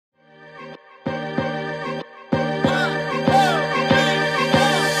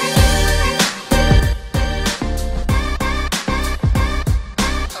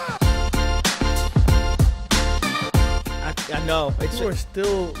know.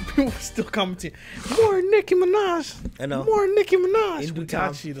 People are still commenting. More Nicki Minaj. I know. More Nicki Minaj. In due We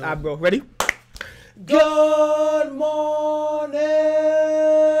time. got you, though. All right, bro. Ready? Good morning,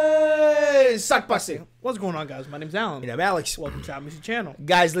 Sakpase. What's going on, guys? My name's Alan. And I'm Alex. Welcome to Amicy channel.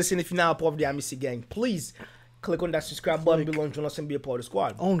 Guys, listen, if you're not a part of the Amicy gang, please click on that subscribe button below and join us and be a part of the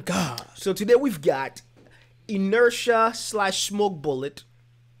squad. Oh, God. So today we've got INERTIA / Smoke Bullet.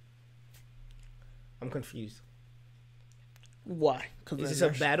 I'm confused. Why? Is this a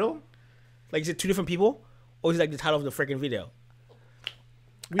battle? Like, is it two different people? Or is it like the title of the freaking video?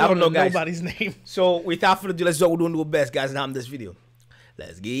 I don't know guys. Nobody's name. So without further ado, let's do what we're doing to our best, guys, now in this video.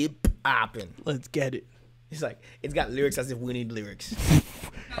 Let's get popping. Let's get it. It's like, it's got lyrics as if we need lyrics.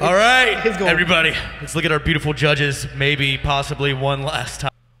 All right, everybody, let's look at our beautiful judges, maybe, possibly one last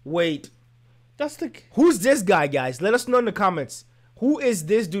time. Wait. That's the... Who's this guy, guys? Let us know in the comments. Who is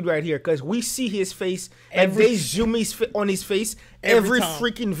this dude right here? Because we see his face, and they zoom on his face every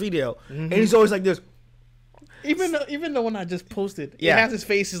freaking video. And he's always like this. Even the one I just posted, yeah. It has his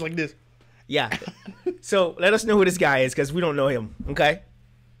face is like this. Yeah. So let us know who this guy is, because we don't know him. Okay?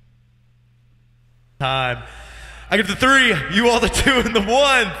 Time. I give the 3, you all the 2 and the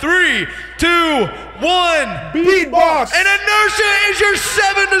 1. 3, 2, 1. Beatbox! And INERTIA is your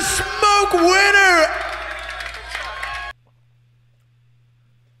 7 to smoke winner.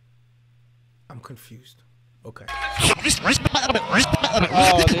 I'm confused. Okay. Oh,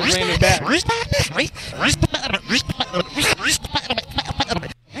 they're raining back.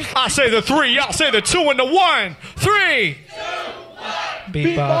 I say the 3, y'all say the 2 and the 1. 3, 2, 1.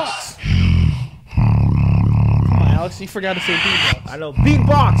 Beatbox. Come on, Alex, you forgot to say beatbox. I know.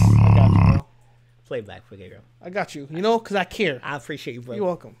 Beatbox! I got you, bro. Play back for girl. I got you. You know, because I care. I appreciate you, bro. You're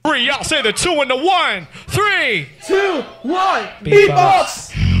welcome. 3, y'all say the 2 and the 1. 3, 2, 1.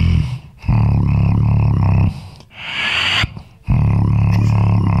 Beatbox!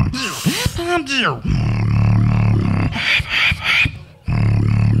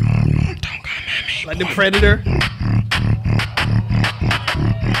 Like the Predator.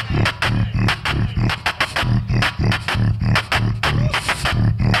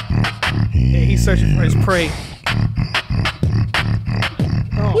 Yeah, he's searching for his prey.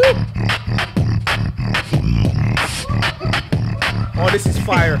 Oh, Oh, this is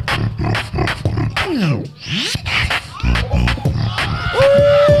fire.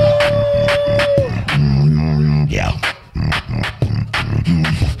 yeah.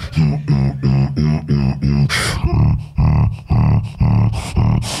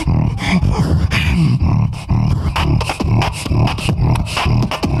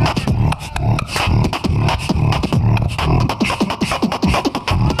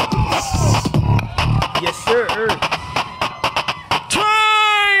 Yes, sir.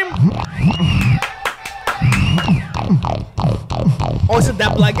 Time! Oh, is it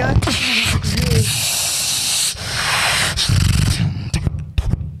that black guy?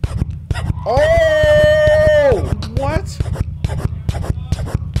 Oh! what?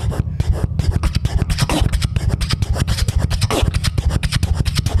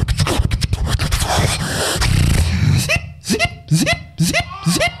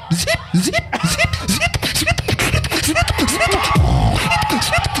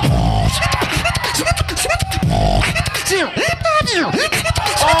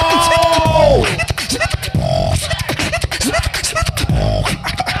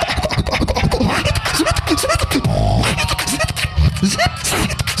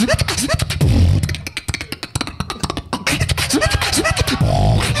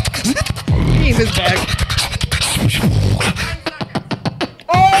 He in his bag.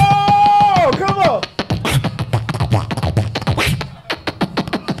 Oh! Come on!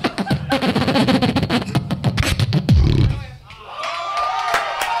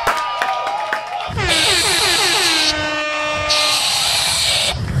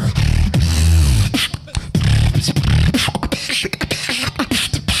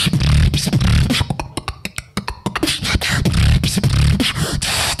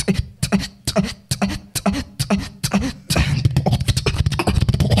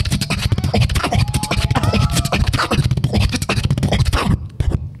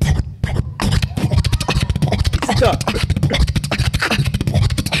 Stop.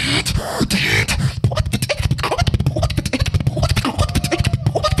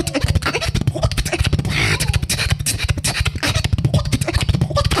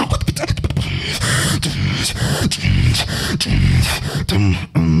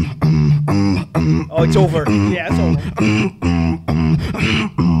 Oh, it's over. Yeah, it's over.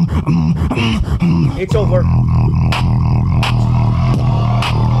 It's over.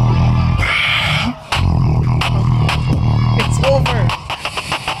 It's over.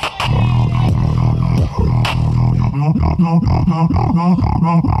 Good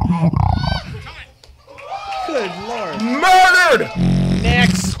Lord. Murdered!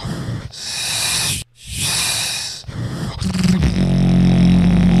 Next.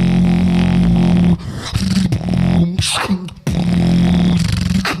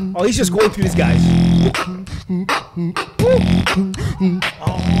 Oh, he's just going through these guys.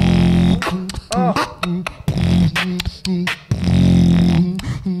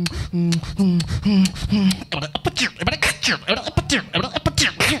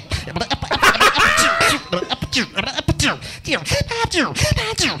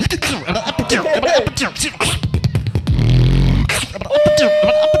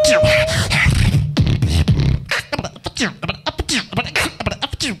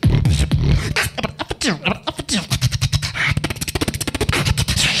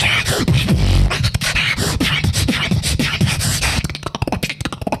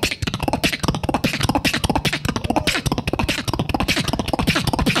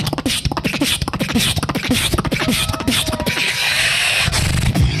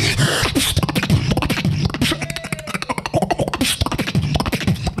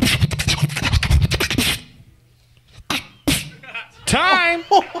 Time.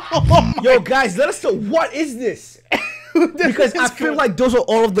 Yo, guys, let us know, what is this? Because I feel like those are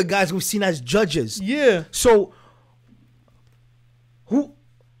all of the guys we've seen as judges. Yeah. So, who?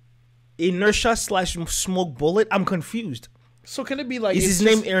 Inertia / Smoke Bullet? I'm confused. So can it be like... Is his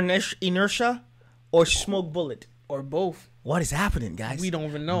name Inertia or Smoke Bullet? Or both? What is happening, guys? We don't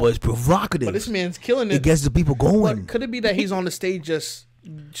even know. But it's provocative. But this man's killing it. It gets the people going. But could it be that he's on the stage just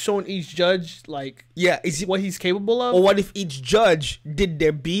showing each judge, like, Yeah, is he, what he's capable of? or what if each judge did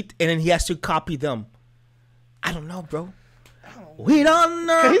their beat and then he has to copy them? I don't know, bro. We don't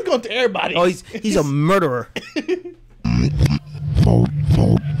know. He's going to everybody. Oh, he's a murderer. Oh,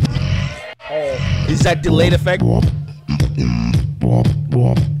 is that delayed effect?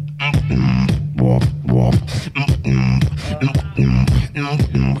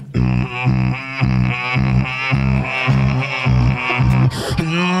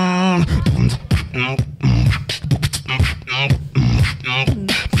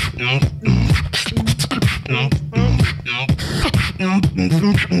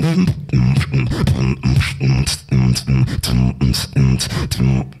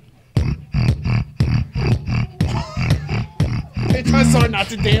 They try so hard not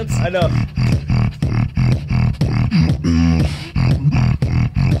to dance. I know.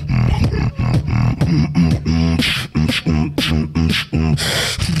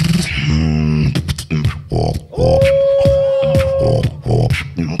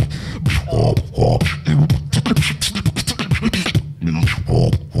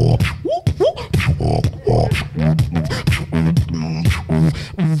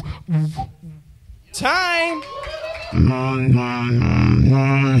 Time.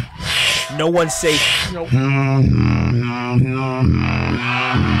 No one's safe. Nope.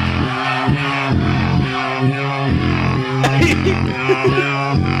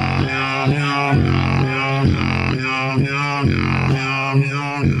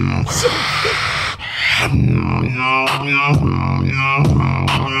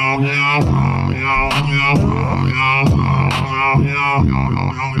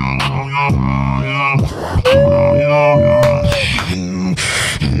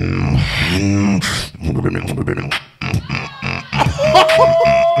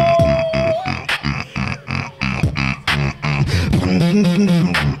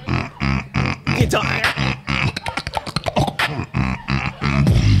 Guitar.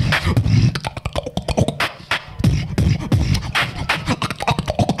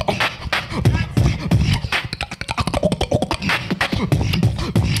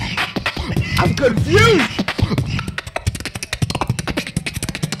 I'm confused.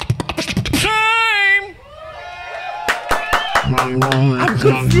 Time. I'm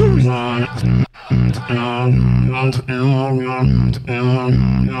confused.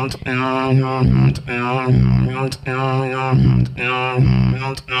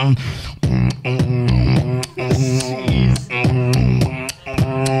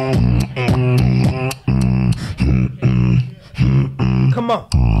 Come on.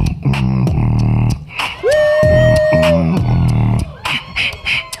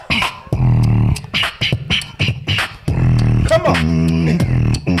 Come on.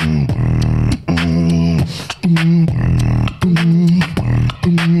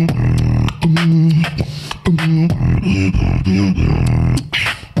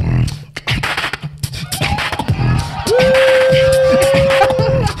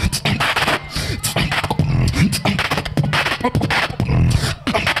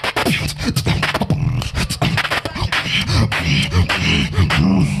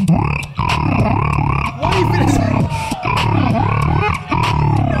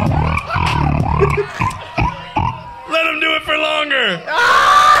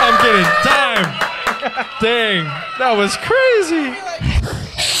 I'm getting time. Dang, that was crazy.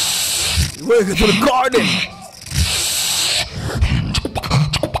 We're going to the garden.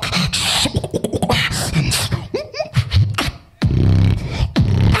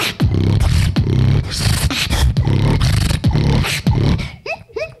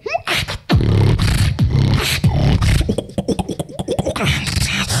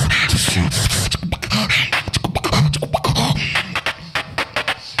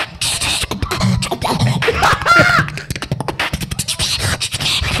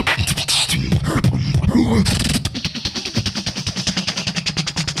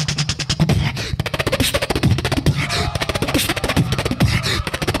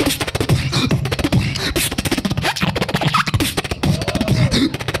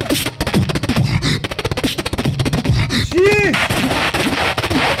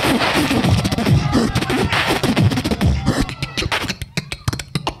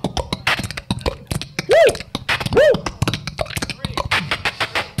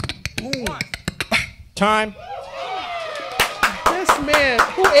 Time. This man,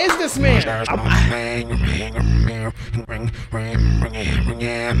 who is this man?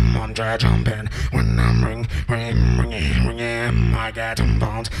 Jumping when I'm ring, I got them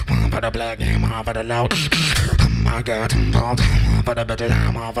bones, one for the black game, one for the loud. I got them bones, one for the better,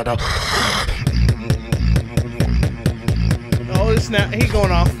 one for the. Oh, it's not. He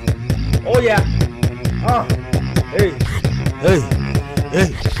going off. Oh yeah. Hey.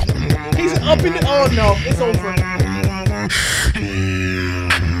 He's up in the. Oh no, it's over.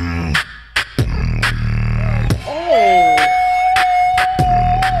 Oh.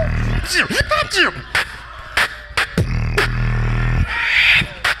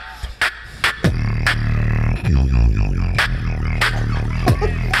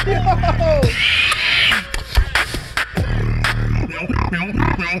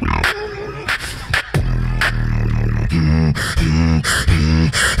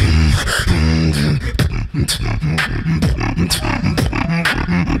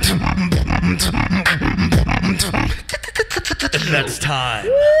 That's time.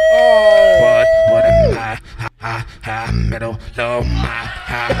 What am I? High, middle, low,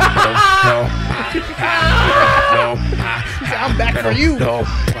 high, middle, low, high, low, I'm back for you. Low,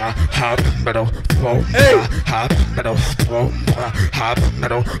 high, middle, low, high, middle, low, high,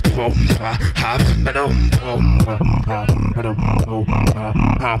 middle, low, high, middle, low, middle, low,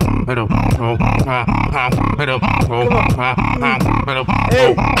 middle, low, middle,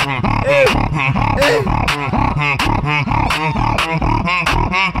 low,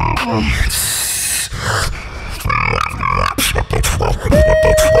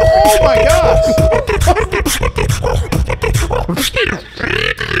 Oh my gosh!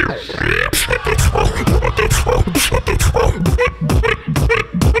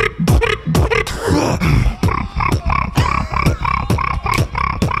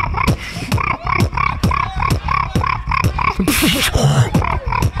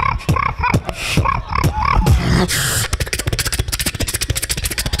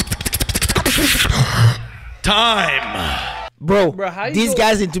 Time. Bro, how these you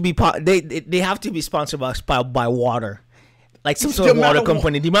guys need to be they have to be sponsored by water, like some sort of water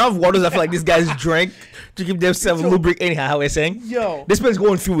company. The amount of waters I feel like these guys drank to keep themselves lubricated. Anyhow, how we're saying, yo, this man's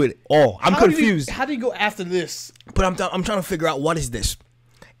going through it all. I'm confused. How do you go after this? But I'm trying to figure out what is this.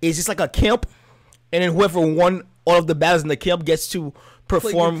 Is this like a camp, and then whoever won all of the battles in the camp gets to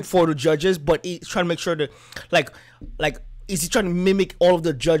perform for the judges? But he's trying to make sure that like. Is he trying to mimic all of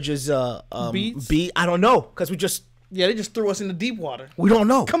the judges' beats? beat? I don't know, because we just they just threw us in the deep water. We don't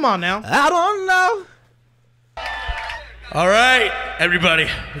know. Come on now. I don't know. All right, everybody,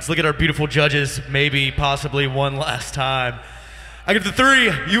 let's look at our beautiful judges. Maybe, possibly one last time. I get the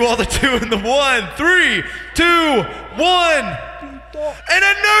 3, you all the 2 and the 1. 3, 2, 1. And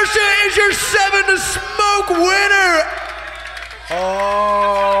Inertia is your 7 to smoke winner.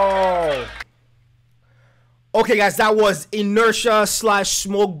 Oh. Okay, guys, that was Inertia /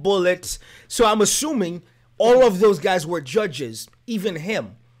 Smoke Bullets. So I'm assuming all of those guys were judges, even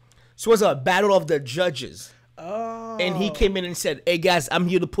him. So it was a battle of the judges. Oh. And he came in and said, "Hey guys, I'm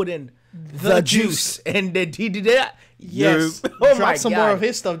here to put in the juice." And then he did that. Yes. Oh Drop some more of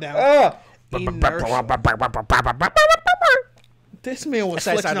his stuff down. Inertia. This man was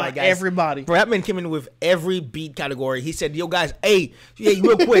flexing on everybody. Bro, that man came in with every beat category. He said, "Yo guys, hey,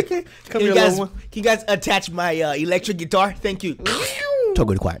 real quick, can you guys attach my electric guitar? Thank you." Talk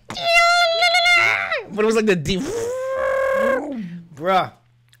good quiet. But it was like the deep. Bruh,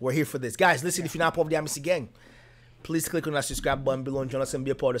 we're here for this. Guys, listen, if you're not part of the Amicy gang, please click on that subscribe button below and join us and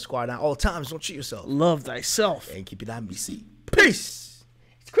be a part of the squad. Now, all times, don't cheat yourself. Love thyself. And keep it Amicy. Peace.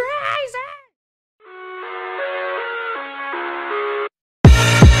 Crazy.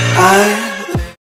 I